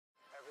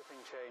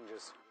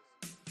changes.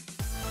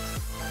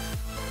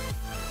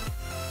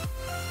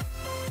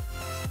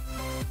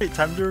 Hey,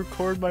 time to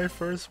record my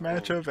first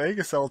match of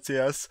Aegis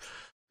LTS.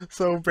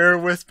 So bear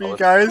with me,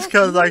 guys,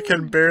 because I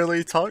can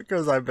barely talk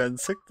because I've been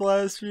sick the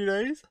last few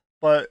days.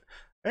 But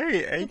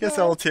hey, Aegis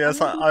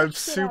LTS, I'm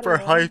super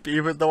hype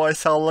even though I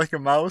sound like a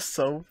mouse,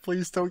 so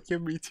please don't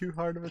give me too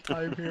hard of a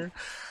time here.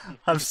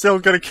 I'm still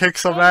gonna kick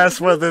some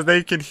ass whether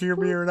they can hear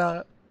me or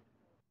not.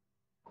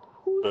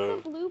 Who's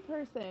the blue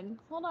person?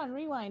 Hold on,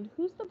 rewind.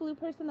 Who's the blue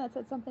person that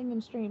said something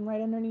in stream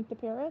right underneath the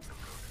Paris?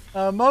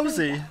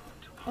 Mosey.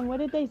 And what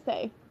did they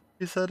say?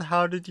 He said,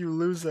 "How did you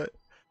lose it?"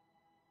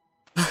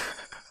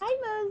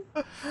 Hi,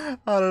 Mose.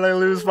 How did I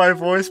lose my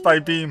voice? By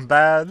being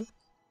bad.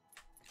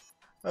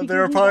 They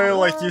were probably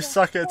like, "You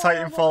suck at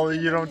Titanfall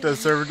and you don't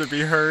deserve to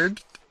be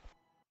heard."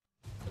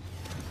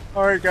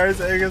 Alright guys,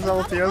 Aegis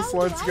LTS,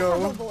 let's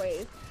go.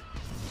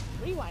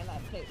 Rewind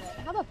that statement.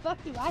 How the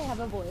fuck do I have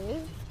a voice?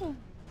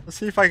 Let's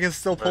see if I can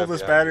still pull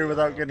this battery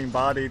without getting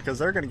bodied, because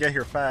they're gonna get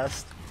here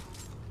fast.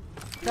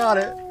 Got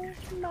it.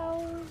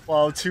 No.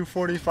 Wow,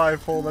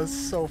 245 full, that's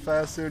so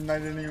fast, dude, and I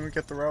didn't even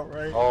get the route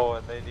right. Oh,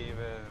 and they didn't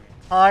even...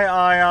 Hi,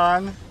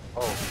 Ion.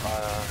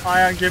 Oh,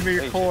 Ion, give me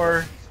your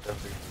core.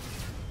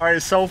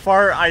 Alright, so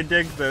far, I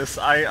dig this.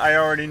 I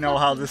already know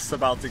how this is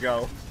about to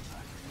go.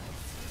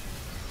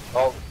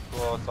 Oh,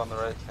 well, it's on the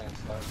right hand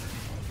side.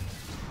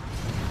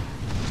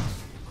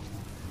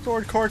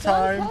 Sword core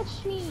time. Don't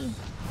touch me.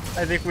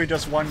 I think we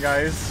just won,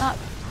 guys.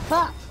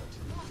 Fuck.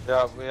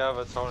 Yeah, we have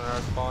a tone in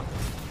our spawn.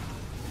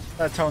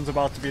 That tone's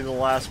about to be the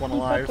last one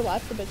alive. You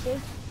lots of bitches.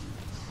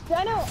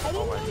 Dino, I didn't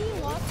know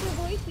you lost your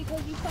voice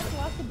because you sucked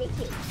lots of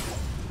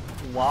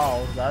bitches.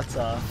 Wow, that's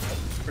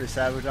pretty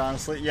savage,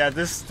 honestly. Yeah,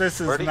 this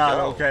is Where'd he not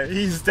go? okay.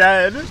 He's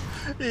dead.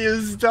 He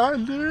is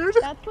done, dude.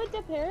 That's what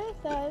the Paris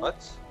says.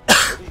 What?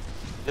 Where'd he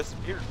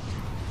disappear?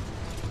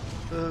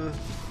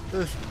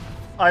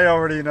 I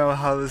already know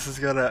how this is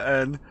gonna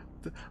end.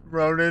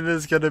 Ronin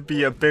is gonna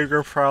be a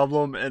bigger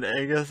problem in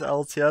Aegis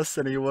LTS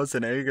than he was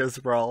in Aegis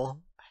Brawl.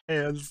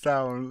 Hands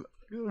down.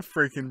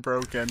 Freaking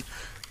broken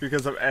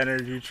because of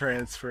energy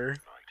transfer.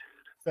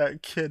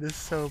 That kid is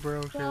so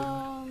broken.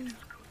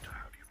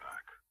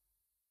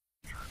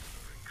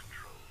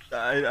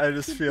 I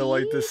just feel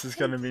like this is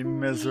gonna be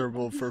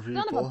miserable for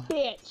people. Son of a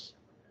bitch.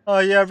 Oh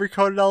yeah,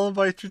 Recoded, I'll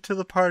invite you to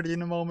the party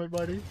in a moment,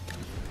 buddy.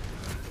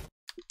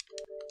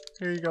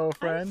 Here you go,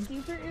 friend.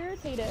 I'm super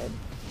irritated.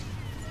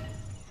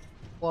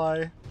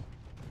 Why?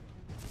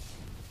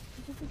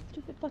 Because this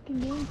stupid fucking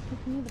game's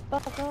picking me the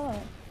fuck up.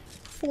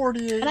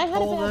 48,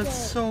 oh that's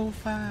so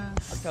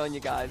fast. I'm telling you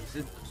guys,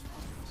 this is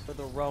for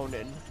the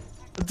Ronin.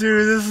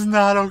 Dude, this is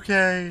not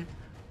okay.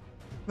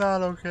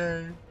 Not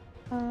okay.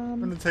 I'm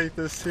gonna Um, take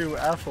this too,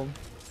 F him.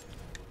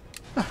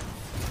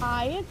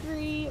 I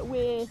agree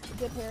with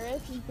the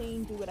Paris and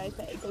saying do what I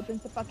say. Go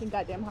drink the fucking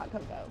goddamn hot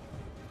cocoa.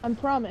 I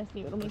promise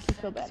you, it'll make you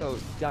feel better. So,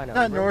 Dino,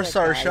 That North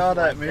Star shot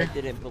at me. I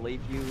didn't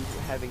believe you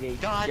having a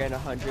Gen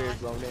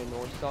 100 Ronin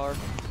North Star.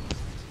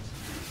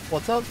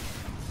 What's up?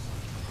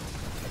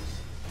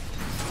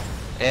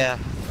 Yeah.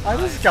 I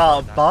just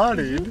got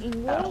bodied.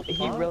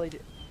 He really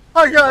did.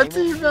 I got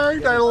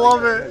teabagged, I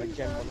love it.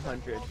 Gen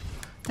 100.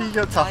 He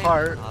gets a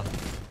heart.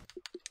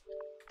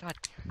 God.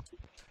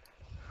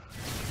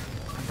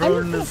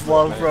 Ronin is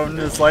love, Ronin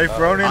is life.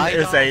 Ronin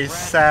is a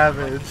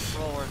savage.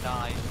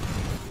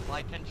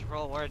 My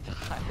controller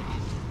died.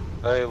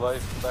 Hey,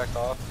 life, back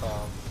off.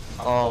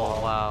 Oh,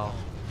 wow.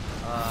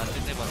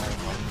 Did they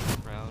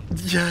want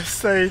round? Yes,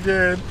 they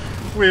did.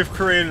 We've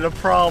created a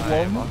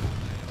problem.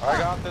 I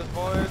got this,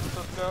 boys.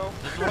 Let's go.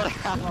 This is what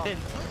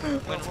happens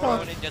when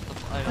Ronin gets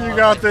a... You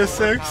got this,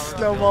 Six.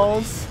 No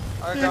balls.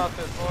 I got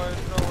this, boys.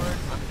 Don't worry.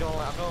 I'm going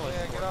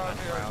Yeah, get out of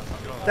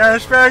here.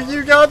 Dashback,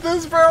 you got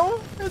this, bro.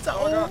 It's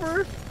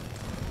over.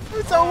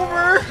 It's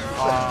over.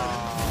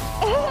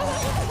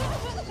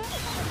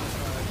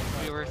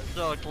 We were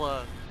so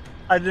close.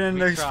 I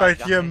didn't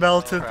expect to get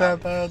melted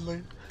that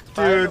badly.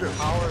 Dude.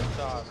 Power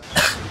shot.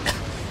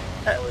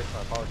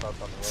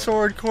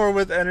 Sword core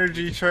with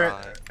energy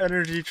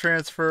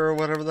transfer or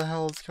whatever the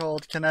hell it's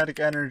called. Kinetic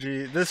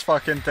energy. This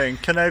fucking thing.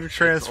 Kinetic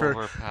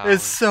transfer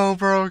is so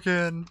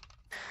broken.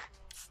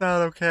 It's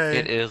not okay.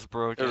 It is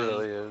broken. It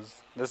really is.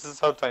 This is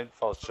how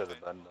Titanfall should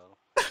have been,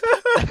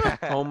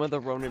 though. Home of the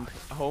Ronin.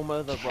 Home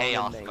of the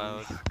Chaos Ronin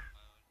mode. mains.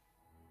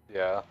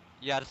 Yeah.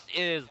 Yeah,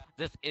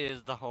 this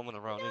is the home of the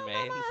Ronin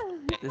mains.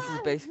 This is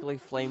basically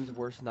Flame's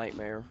worst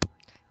nightmare.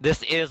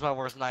 This is my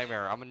worst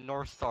nightmare. I'm a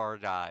North Star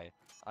guy.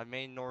 I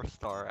made North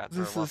Star after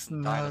This I watched is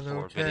some not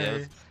dinosaur okay.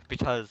 videos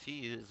because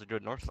he is a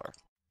good North Star.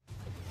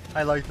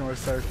 I like North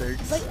Star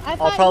things. Like,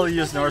 I'll probably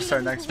use North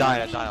Star next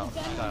time. Dial.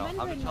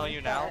 I'm telling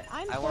you now,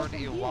 I learned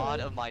a lot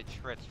of my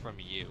tricks from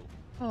you.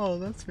 Oh,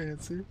 that's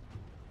fancy.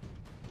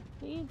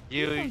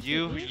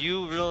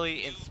 You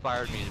really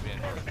inspired me to be a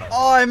North Star.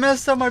 Oh, I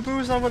messed up my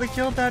boost. I would have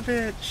killed that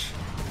bitch.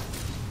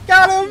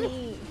 Got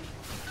him!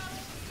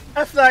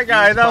 F that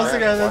guy. That was the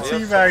guy that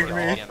teabagged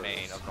me.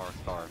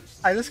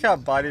 I just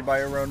got bodied by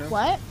a Ronin.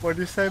 What? What'd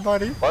you say,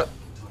 buddy? What?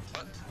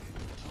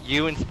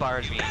 You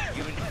inspired me.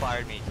 You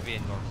inspired me to be a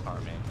North Star,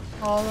 man.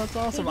 Oh, that's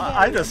awesome. Did you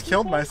I get just it?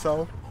 killed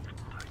myself.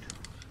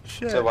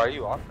 Shit. So why are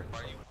you offering?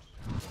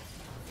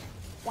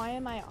 Why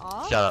am I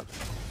off? Shut up.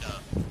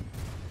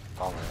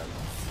 Oh my god.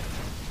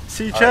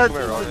 See, Alright, chat, come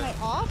here, Ronan. Am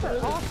I off or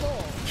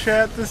awful?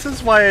 chat, this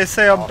is why I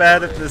say I'm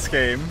bad at this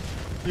game.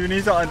 You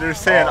need to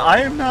understand, I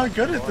am not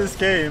good at this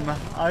game.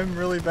 I'm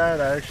really bad,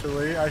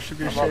 actually. I should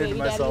be ashamed of Baby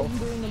daddy myself.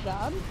 isn't doing the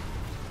job?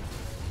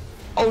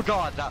 Oh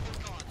god, that.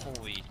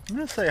 Holy. I'm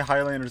gonna say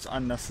Highlander's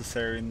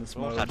unnecessary in this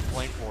Almost mode. had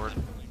flame forward.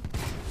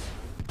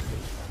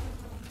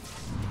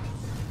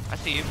 I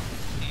see you.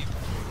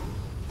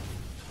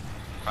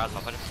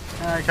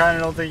 I kinda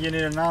don't think you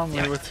need an anomaly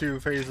Yeah. with 2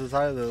 phases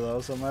either,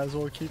 though, so might as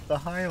well keep the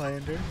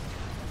Highlander.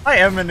 I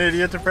am an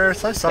idiot to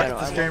Paris. I suck Yeah, no,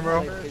 at this I game,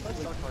 want bro. to play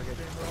physical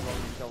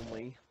targets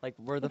only. Like,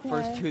 we're the Okay.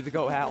 first 2 to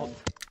go out.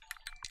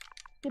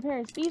 Hey,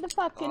 Paris, be the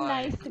fucking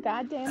nice to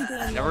goddamn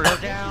Daniel. Never go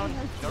down.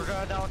 Never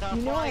go down without a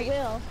You know I fight.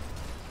 will.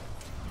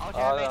 I'll Oh,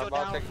 damage I'm you about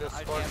to down. take this I'll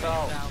squad damage you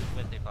out. down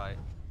with a fight.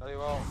 No, you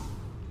won't.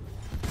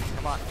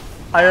 Come on.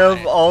 I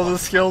have all the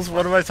skills.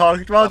 What am I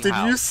talking about? Did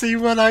Somehow. you see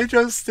what I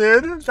just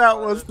did? That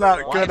was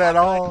not Why good am I at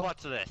gonna all.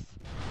 clutch this?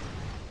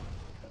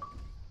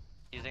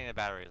 Using the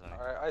batteries on it.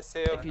 Alright, I see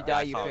him. If you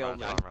die, you Run, fail run,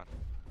 me. run, run.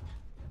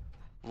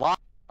 Lock.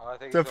 Oh, I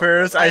think The he's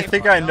Paris, going I for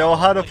think it. I know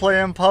how to play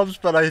in pubs,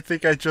 but I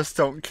think I just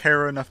don't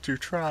care enough to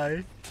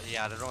try.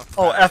 Yeah, they're going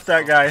Oh, F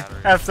that guy.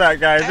 F that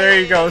guy. There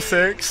you go,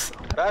 6.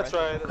 That's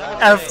right.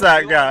 F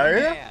that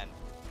guy.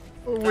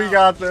 We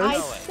got I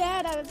this.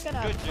 said I was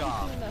gonna Good punch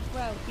job. you in the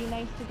throat. Be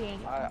nice to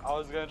Daniel. I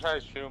was gonna try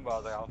to shoot him, but I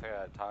was like, I don't think I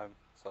had time.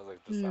 So I was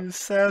like, this You sucks.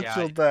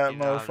 satcheled that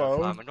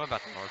mofo. I know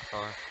about the North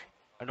Star.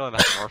 I know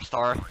about the North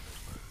Star.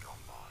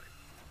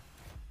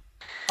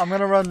 I'm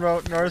gonna run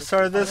North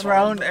Star this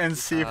round and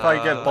see if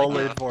I get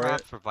bullied for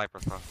it. For Viper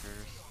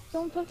Crushers.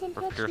 Don't fucking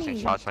For touch piercing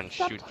me. shots when you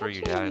Stop shoot through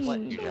you touching guys.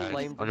 me. You guys.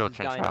 Flame I'll do versus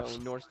twin Dino, traps.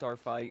 North Star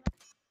fight.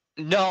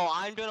 No,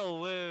 I'm gonna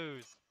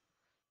lose.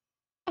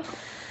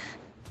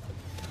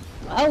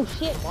 Oh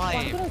shit. Why?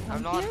 Why did I I'm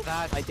come not here?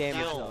 that I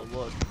damaged skilled. though,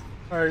 look.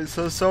 Alright,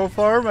 so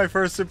far my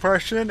first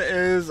impression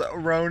is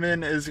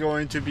Ronin is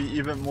going to be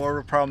even more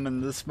of a problem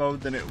in this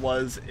mode than it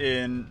was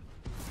in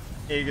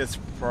Aegis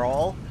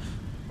Brawl.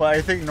 But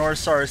I think North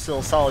Star is still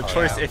a solid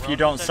choice if you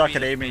don't suck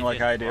at aiming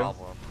like I do.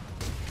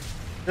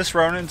 This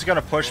Ronin's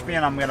gonna push me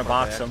and I'm gonna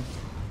box him.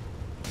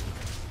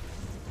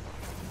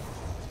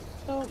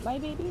 So my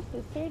baby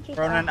sister just.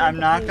 Ronin, offered I'm to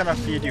not pay gonna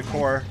for me feed to you get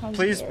core. my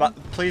Please, tongue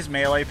please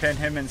melee pin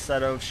him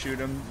instead of shoot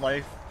him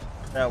life.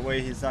 That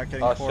way he's not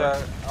getting Oh core.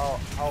 shit. Oh,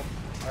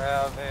 I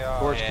have a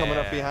Scorch coming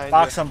up behind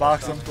Box you. him,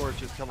 box him.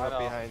 Scorch is coming I up know.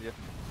 behind you.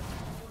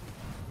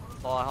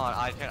 Hold on.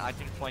 I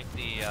can flank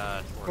the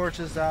torch. Torch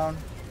is down.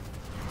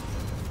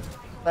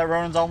 That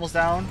Ronin's almost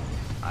down.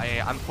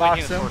 I'm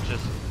flanking the Box him.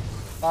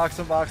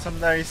 torches. Box him.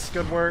 Nice,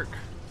 good work.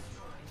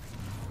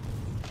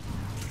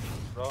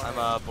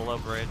 I'm below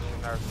bridge.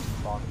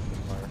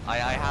 I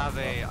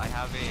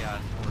have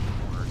a torch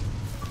forward.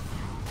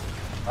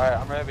 Alright,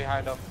 I'm right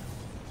behind him.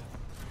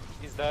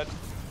 He's dead.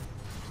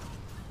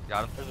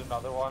 Got him. There's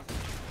another one.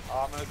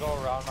 I'm gonna go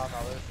around on the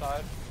other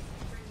side.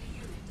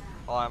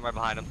 Oh, I'm right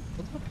behind him.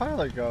 Where'd the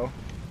pilot go?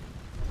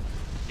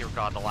 Dear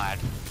God, the lad.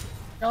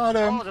 Got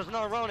him. Oh, there's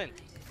another Ronin.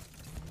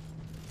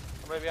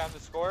 I'm right behind the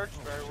Scorch.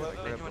 Very with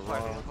Hey, it. doing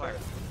fire, doing fire.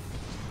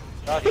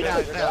 That's it, Yeah,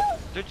 you're dead.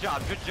 good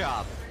job, good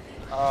job.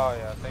 Oh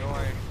yeah, thank you.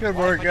 Good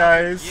work,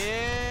 guys.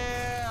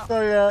 Yeah.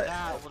 So yeah,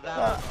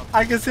 That was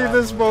I can see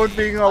this mode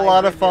being a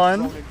lot of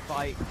fun. Ronin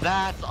fight.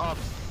 That's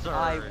absurd.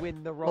 I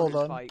win the Hold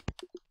Ronin on. fight.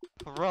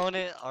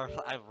 Ronin, or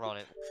I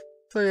Ronin.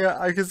 So yeah,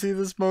 I can see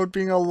this mode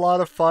being a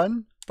lot of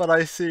fun, but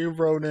I see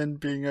Ronin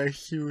being a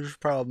huge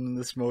problem in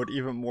this mode,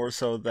 even more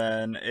so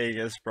than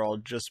Aegis Brawl,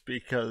 just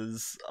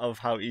because of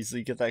how easily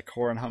you get that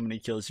core and how many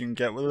kills you can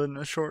get within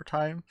a short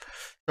time.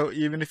 So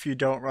even if you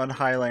don't run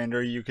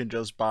Highlander, you can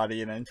just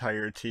body an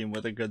entire team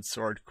with a good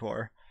sword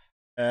core.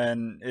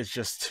 And it's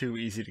just too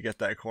easy to get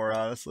that core,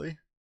 honestly.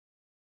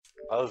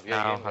 I was No,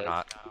 getting I'm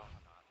not.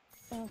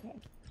 Okay.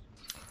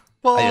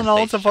 Well, I in just all,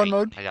 stayed it's a fun straight.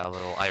 mode. I got a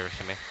little Irish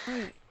in me.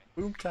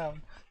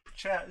 Boomtown.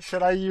 Chat,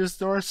 should I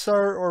use North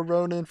Star or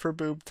Ronin for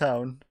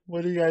Boomtown?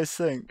 What do you guys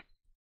think?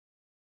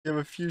 You have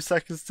a few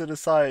seconds to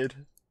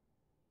decide.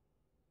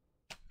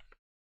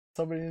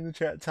 Somebody in the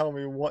chat tell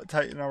me what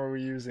Titan are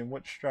we using,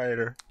 which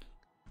Strider.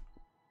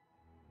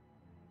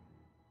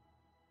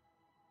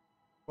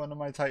 One of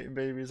my Titan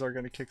babies are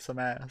gonna kick some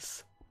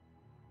ass.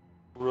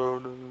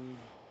 Ronin.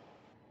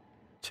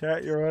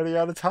 Chat, you're already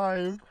out of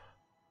time.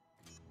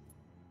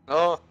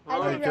 Oh, I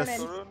Ronin. do guess-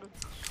 Ronin.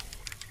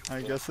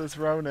 I guess it's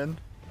Ronin.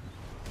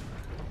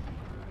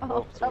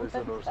 Oh, so it's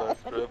a North Side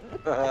strip.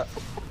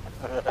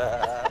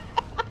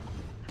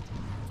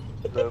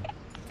 Nope.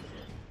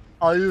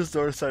 I'll use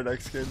North Star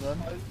next game then.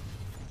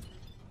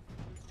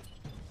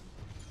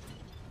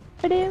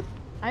 Purdue.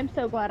 I'm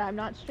so glad I'm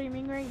not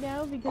streaming right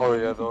now because Oh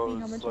you yeah, can see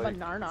how those much like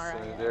of a narnar I am.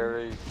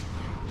 sanitary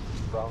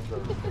rounds are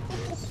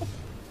ridiculous.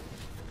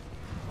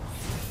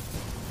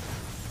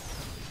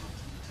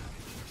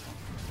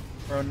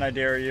 Ronin, I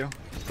dare you.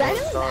 Dino's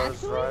Stars,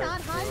 actually right,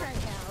 not high yeah. right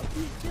now.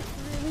 He's just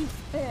really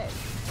Hey,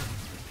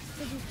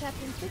 because he's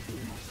Captain Sticky.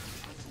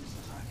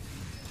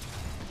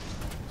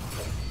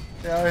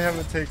 Yeah, I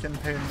haven't taken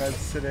pain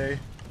meds today.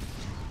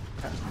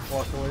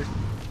 Luckily.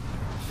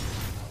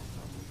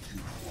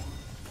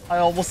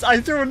 I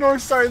threw a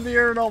North Star in the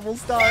air and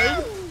almost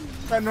died.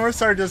 That North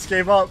Star just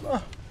gave up.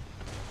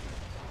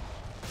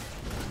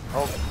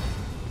 Oh,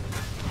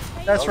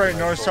 That's right,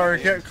 North Star,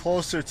 get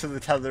closer to the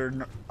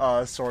tethered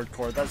sword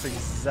core. That's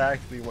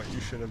exactly what you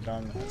should have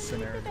done in that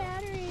scenario.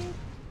 Batteries.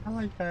 I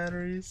like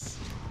batteries.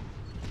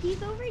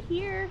 He's over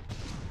here.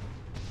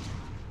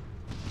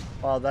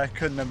 Wow, that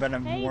couldn't have been a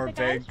Hey, more the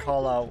guy's vague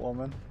call out,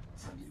 woman.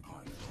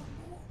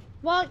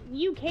 Well,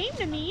 you came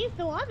to me,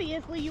 so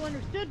obviously you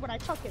understood what I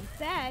fucking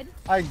said.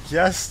 I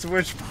guessed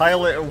which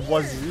pilot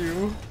was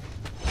you.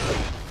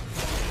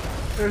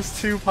 There's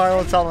 2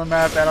 pilots on the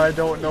map, and I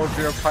don't know if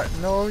you're a pilot.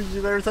 No,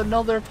 there's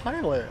another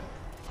pilot.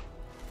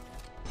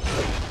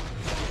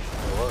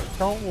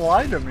 Don't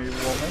lie to me,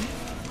 woman.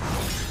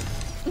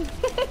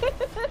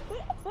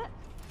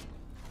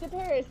 To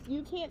Paris,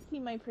 you can't see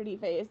my pretty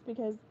face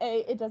because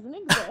A, it doesn't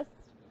exist,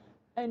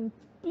 and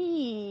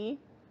B,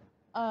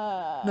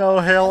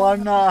 No, Hale,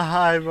 I'm not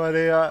high,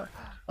 buddy.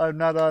 I'm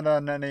not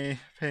on any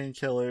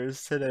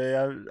painkillers today.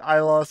 I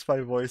lost my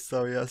voice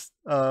though, yes,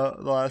 the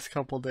last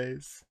couple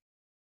days.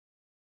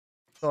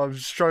 So I'm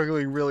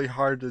struggling really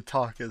hard to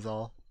talk is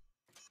all.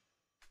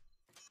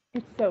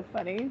 it's so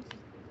funny.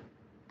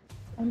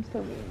 I'm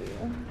so mean to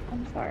you.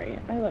 I'm sorry.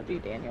 I love you,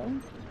 Daniel.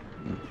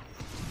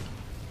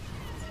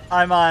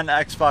 I'm on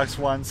Xbox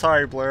One,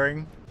 sorry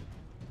blurring.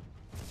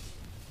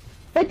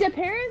 But De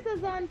Paris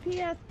is on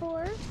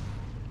PS4.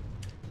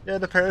 Yeah,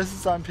 the Paris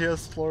is on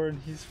PS4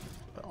 and he's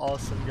an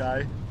awesome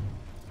guy.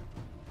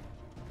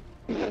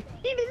 He didn't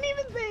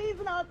even say he's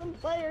an awesome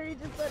player, he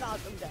just said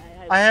awesome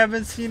guy. I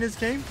haven't seen his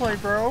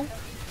gameplay, bro.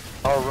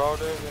 oh,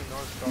 Roden and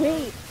North Star.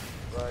 Wait,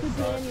 Right to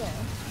side. Daniel,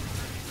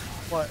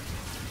 What?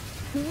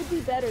 who would be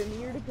better,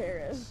 me or De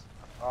Paris?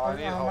 Oh, I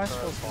need How am help I there.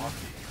 supposed to-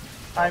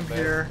 Fuck. I'm bad.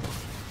 here.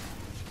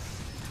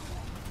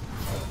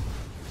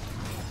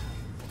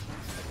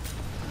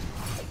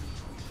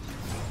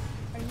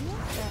 Are you on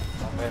that?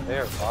 Oh man, they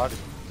are body.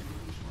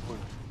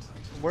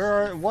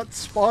 What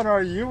spawn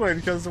are you in?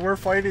 Because we're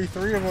fighting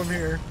 3 of them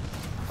here.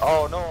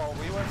 Oh no,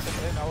 we went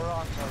to now we're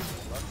on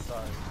the left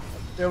side.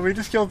 Yeah, we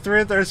just killed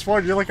 3 at their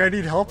spawn. You're like, I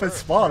need help at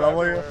spawn. I'm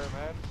like, everywhere,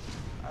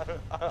 man.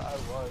 I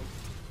was.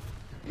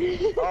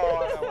 Oh,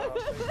 I know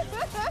what I'm thinking.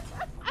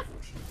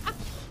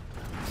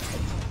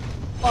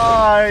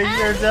 bye,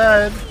 you're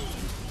dead.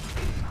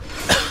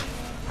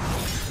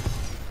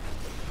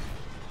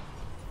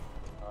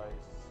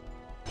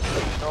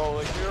 Nice. No,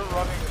 like you're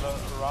running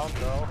around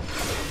though.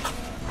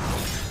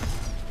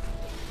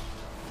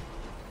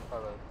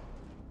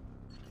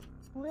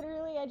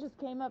 Literally, I just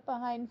came up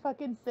behind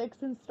fucking Six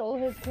and stole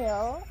his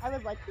kill. I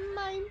was like,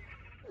 mine.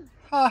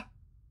 Ha.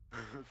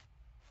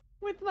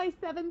 With my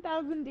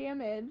 7,000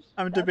 damage.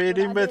 I'm That's what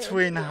debating I did.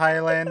 between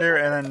Highlander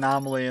and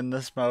Anomaly in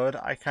this mode.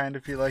 I kind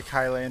of feel like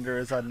Highlander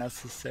is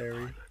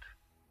unnecessary.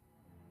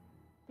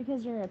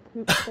 Because you're a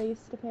poop face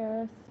to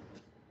Paris.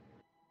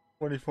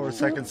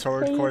 24-second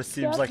sword Face course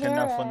seems like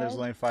enough when there's Paris.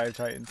 only 5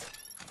 titans.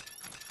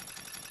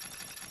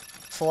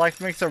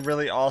 Select makes a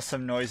really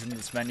awesome noise in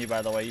this menu,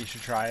 by the way. You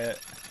should try it.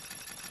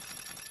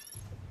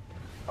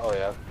 Oh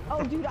yeah.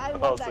 Oh, dude, I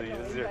love Also, that you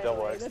noise, use your by double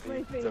the way. That's my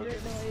XP favorite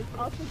tokens. noise.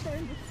 I'll sit there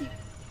and just keep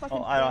fucking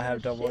Oh, I don't spraying have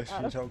the double shit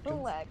out XP of tokens.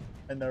 Select.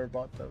 I never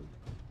bought those.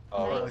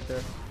 Oh, I feel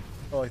really?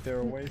 like they're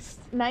a waste.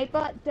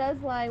 Nightbot does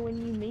lie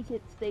when you make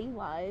it stay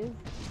live.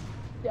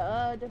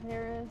 Duh, De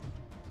Paris.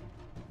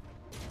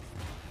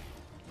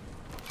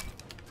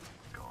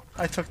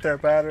 I took their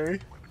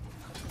battery.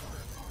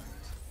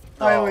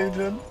 Hi, Oh.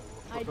 Legion.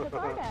 I took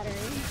our battery.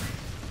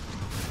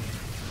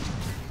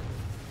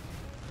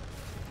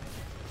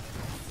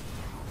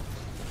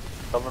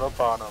 Coming up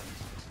on them.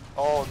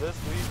 Oh, this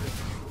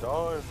Legion's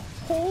done.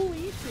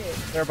 Holy shit.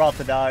 They're about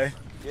to die.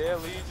 Yeah,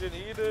 Legion,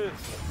 eat it.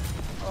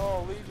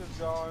 Oh, Legion's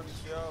gone.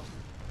 Yeah.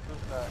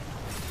 Who's that?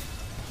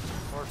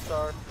 North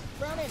Star.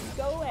 Ronan,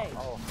 go away.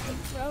 Oh,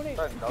 Ronan, is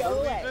that another go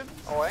away. Legion?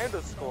 Oh, and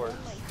a Scorch.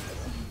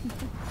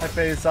 I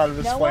phased out of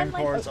his No flame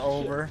one core. likes- It's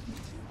oh, shit. over.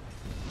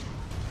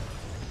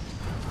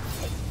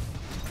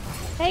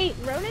 Hey,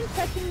 Ronan's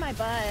touching my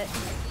butt.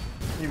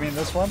 You mean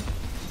this one?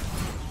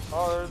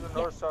 Oh, there's a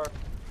North Star.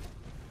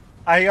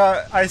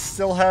 I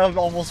still have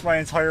almost my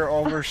entire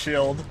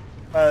overshield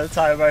by the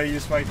time I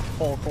use my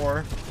full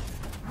core.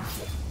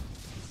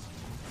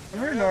 Come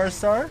here, North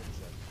Star.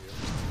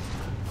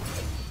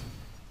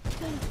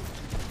 Come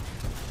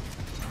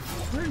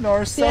here,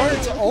 North Star. Daniel,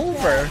 It's look at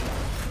over.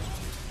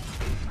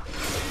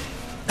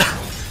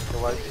 So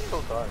why is he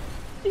so dark?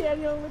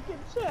 Daniel, look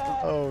at chat.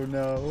 Oh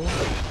no.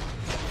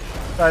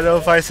 I know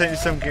if I sent you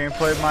some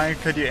gameplay of mine,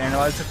 could you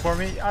analyze it for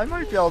me? I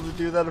might be able to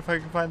do that if I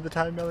can find the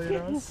time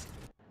millionaires.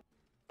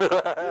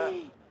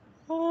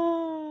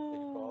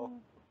 Oh.